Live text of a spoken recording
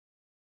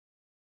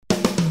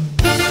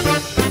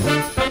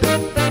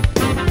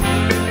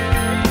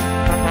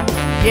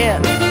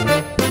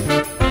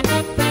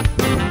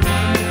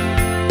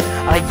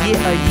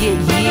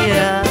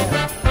yeah.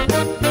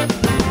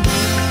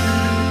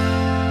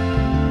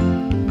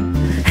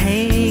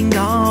 Hang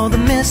all the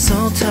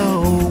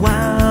mistletoe,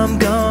 I'm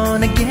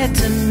gonna get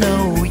to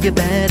know you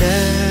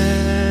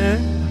better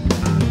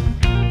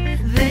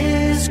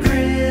this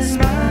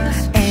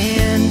Christmas.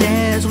 And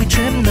as we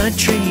trim the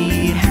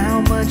tree,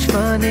 how much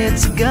fun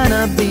it's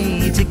gonna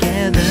be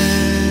together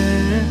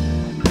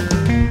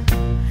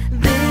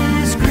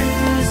this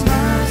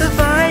Christmas. The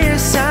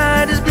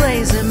fireside is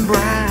blazing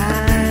bright,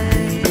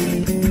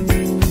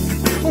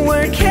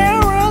 we're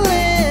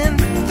caroling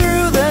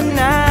through the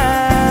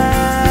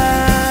night.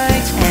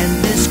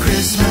 And this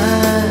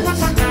Christmas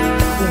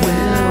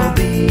will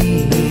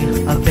be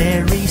a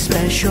very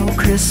special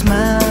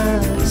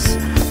Christmas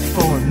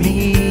for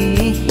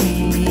me,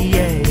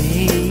 yeah,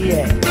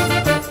 yeah.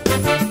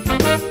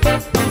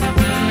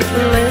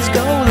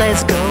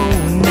 Let's go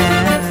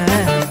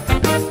now.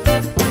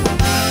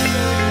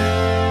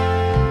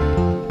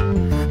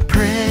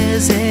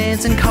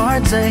 Presents and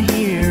cards are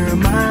here,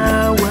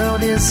 my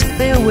world is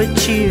filled with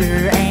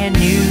cheer. And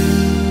you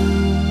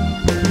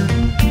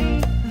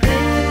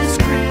this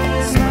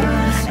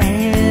Christmas.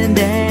 And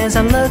as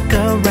I look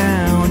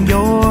around,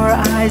 your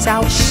eyes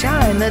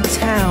outshine the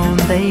town,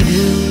 they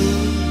do.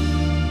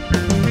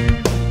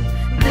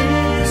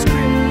 This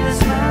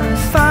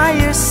Christmas,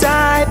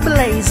 fireside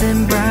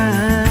blazing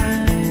bright,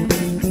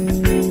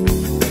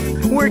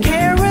 we're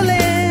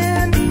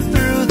caroling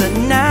through the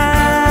night.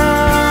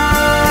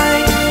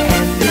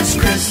 And this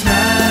Christmas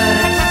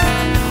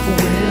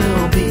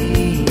will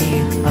be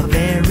a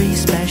very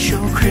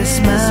special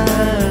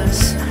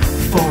Christmas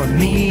for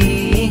me,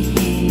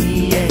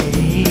 yeah,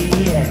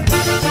 yeah.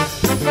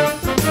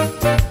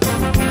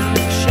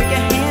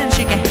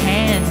 Shake a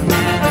hand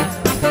now.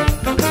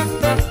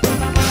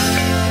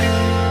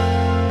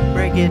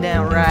 Break it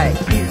down right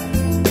here.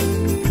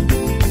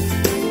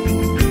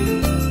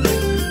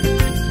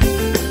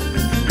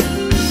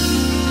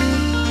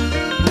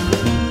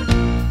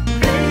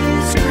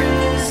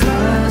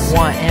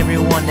 Want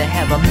everyone to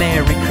have a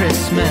Merry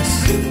Christmas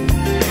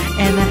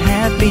and a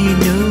Happy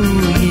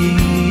New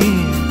Year.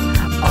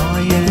 Oh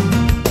yeah.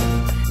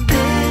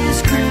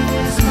 This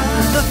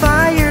Christmas, the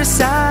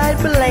fireside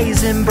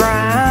blazing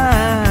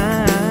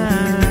bright,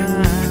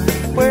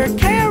 we're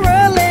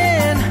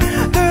caroling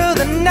through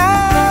the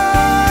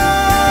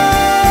night.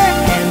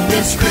 And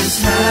this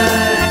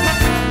Christmas